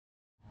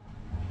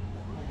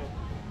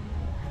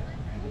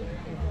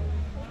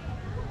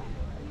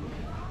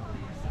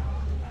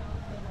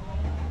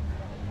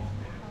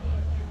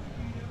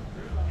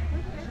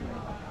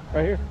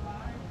Right here.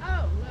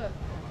 Oh, look.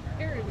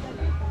 Here it is.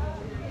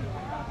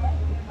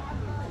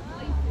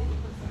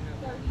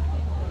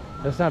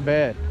 That's not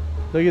bad.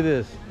 Look at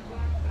this.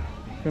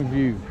 From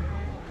view.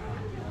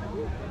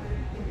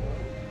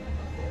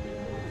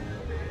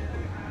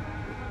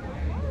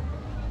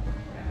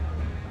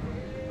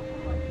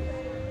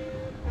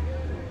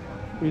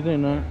 What do you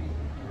think, Nut?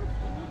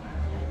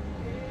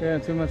 Yeah,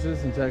 too much of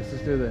this in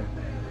Texas, do they?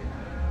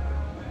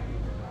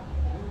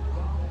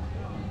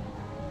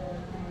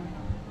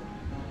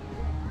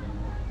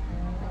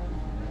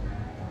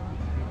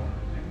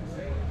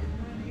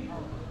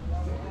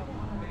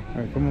 All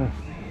right, come on.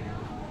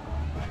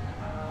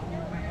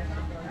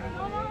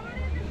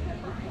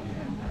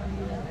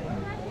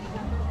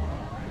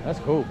 That's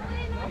cool.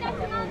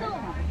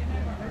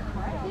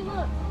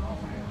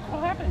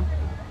 What happened?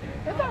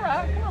 It's all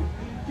right. Come on.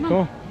 Come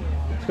on.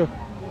 Let's go.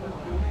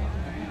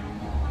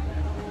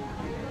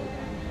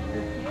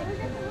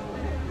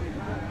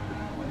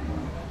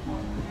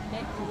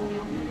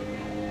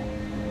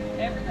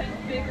 Everything's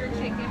bigger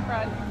chicken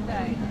fried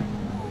today.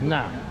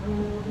 Nah.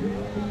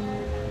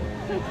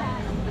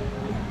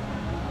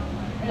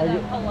 And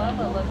that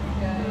paloma looks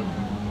good.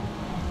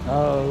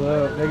 Oh,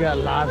 look. They got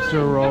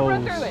lobster rolls. Go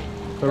run through it.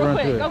 Go run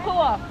through it. Go cool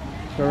off.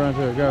 Go run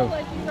through it. Go.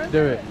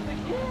 Do it.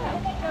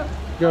 Yeah.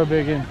 Go,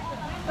 Biggin.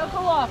 Go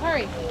cool off.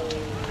 Hurry.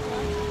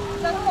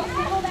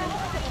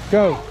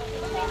 Go.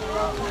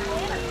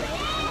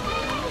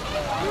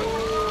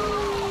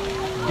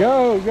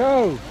 Go,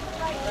 go.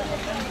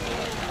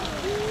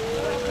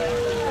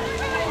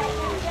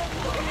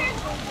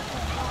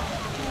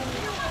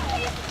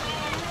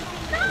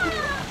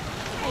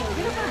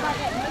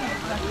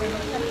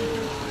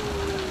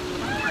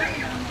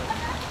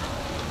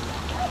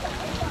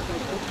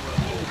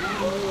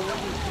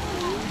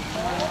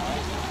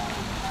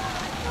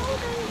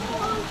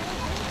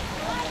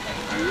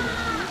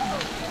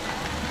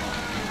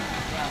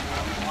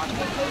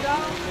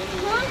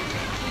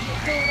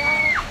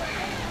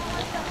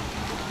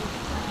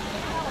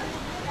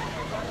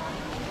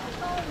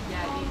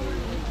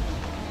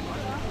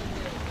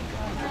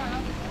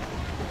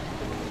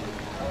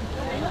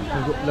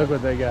 Look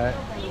what they got.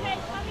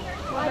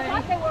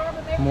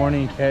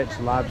 Morning catch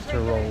lobster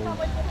rolls.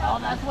 Oh,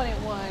 that's what it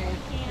was.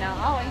 Now,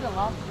 I'll eat a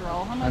lobster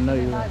roll. How much I know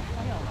is you it?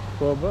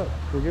 will. $12.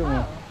 We'll get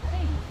one.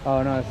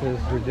 Oh no, it says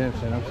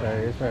redemption. I'm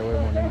sorry. It's probably way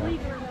more than that.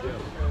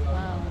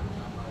 Wow.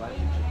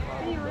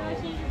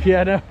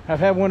 Yeah, I know. I've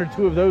had one or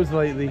two of those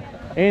lately.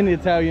 And the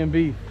Italian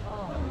beef.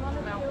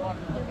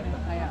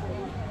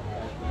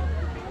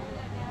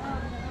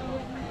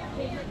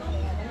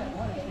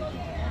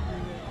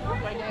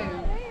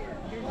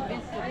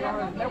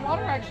 Their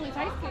water actually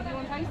tastes good. You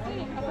want to taste it?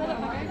 I put it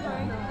in my egg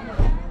tray.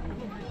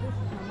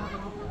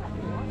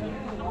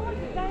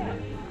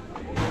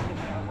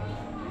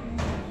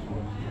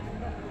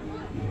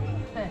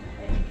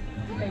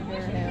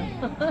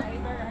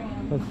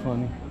 That's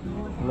funny.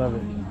 Love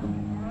it.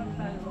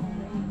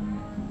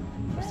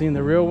 I've seen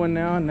the real one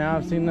now, and now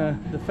I've seen the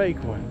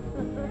fake one.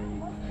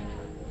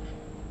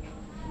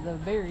 The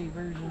berry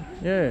version.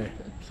 Yeah.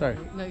 Sorry.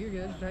 No, you're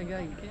good. Try to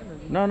get your camera.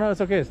 No, no,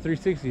 it's okay. It's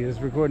 360. It's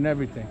recording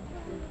everything.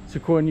 It's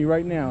recording you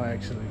right now,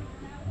 actually.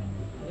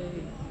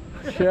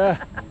 Hey.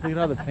 Yeah. Look at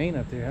all the paint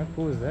up there. How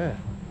cool is that?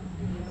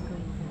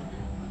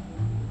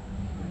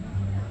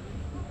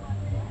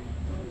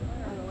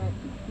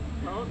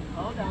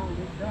 Hold on,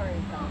 this door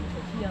is on.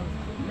 She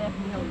left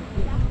me on the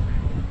floor.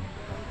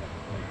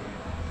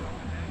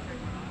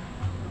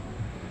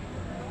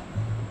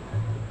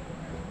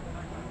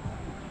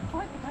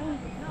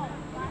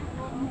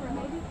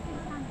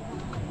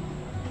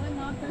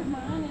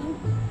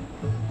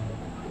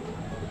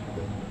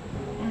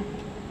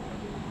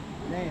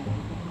 Man.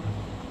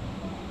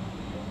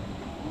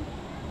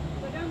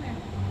 Go down there.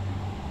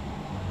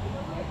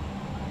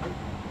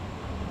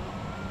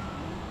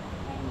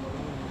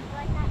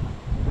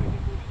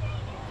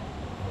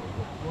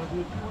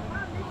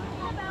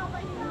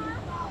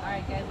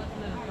 Alright guys, let's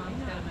move.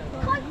 Mom's gotta move.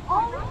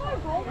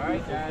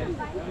 Alright guys.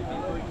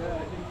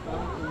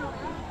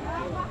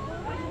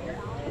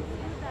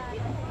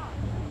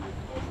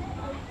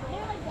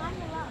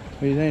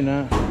 What do you think,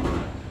 Nat?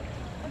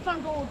 It's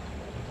on gold.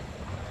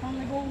 It's on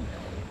the gold.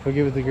 Go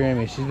give it to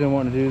Grammy. She's been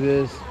wanting to do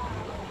this.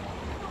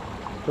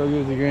 Go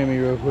give it to Grammy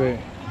real quick.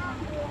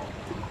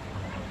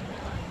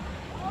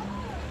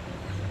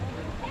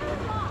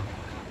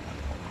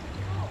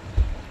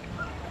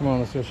 Come on,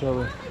 let's go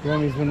show her.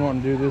 Grammy's been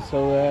wanting to do this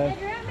so bad.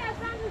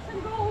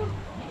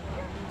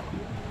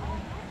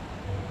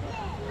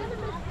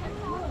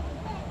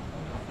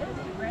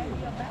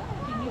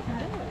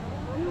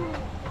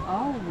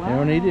 Oh, wow. You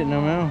don't need it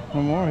no more.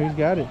 No more. He's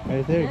got it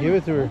right there. Give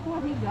it to her. Look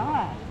what he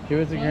got. Give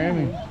it to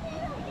Grammy.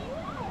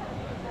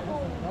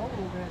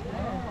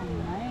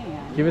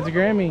 Give it to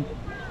Grammy.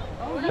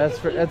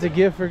 That's a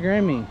gift for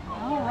Grammy.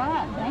 All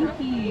right, thank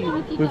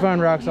you. We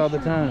find rocks all the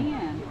time.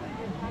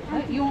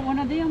 You want one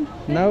of them?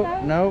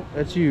 Nope, nope,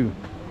 that's you.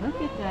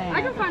 Look at that.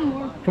 I can find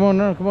more. Come on,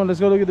 no, come on. Let's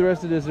go look at the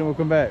rest of this, and we'll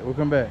come back. We'll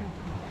come back.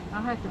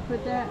 I'll have to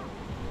put that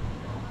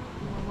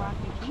where I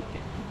can keep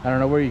it. I don't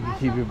know where you can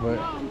keep it, but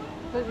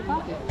Where's your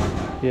pocket?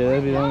 yeah,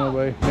 that'd be the only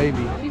way. Maybe.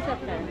 She's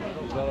up there.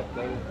 Is that up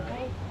there?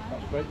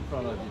 Right in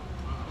front of you.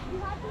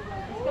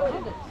 Let's go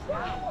with it.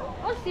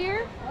 Oh, see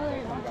her? Oh, there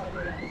you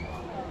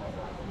go.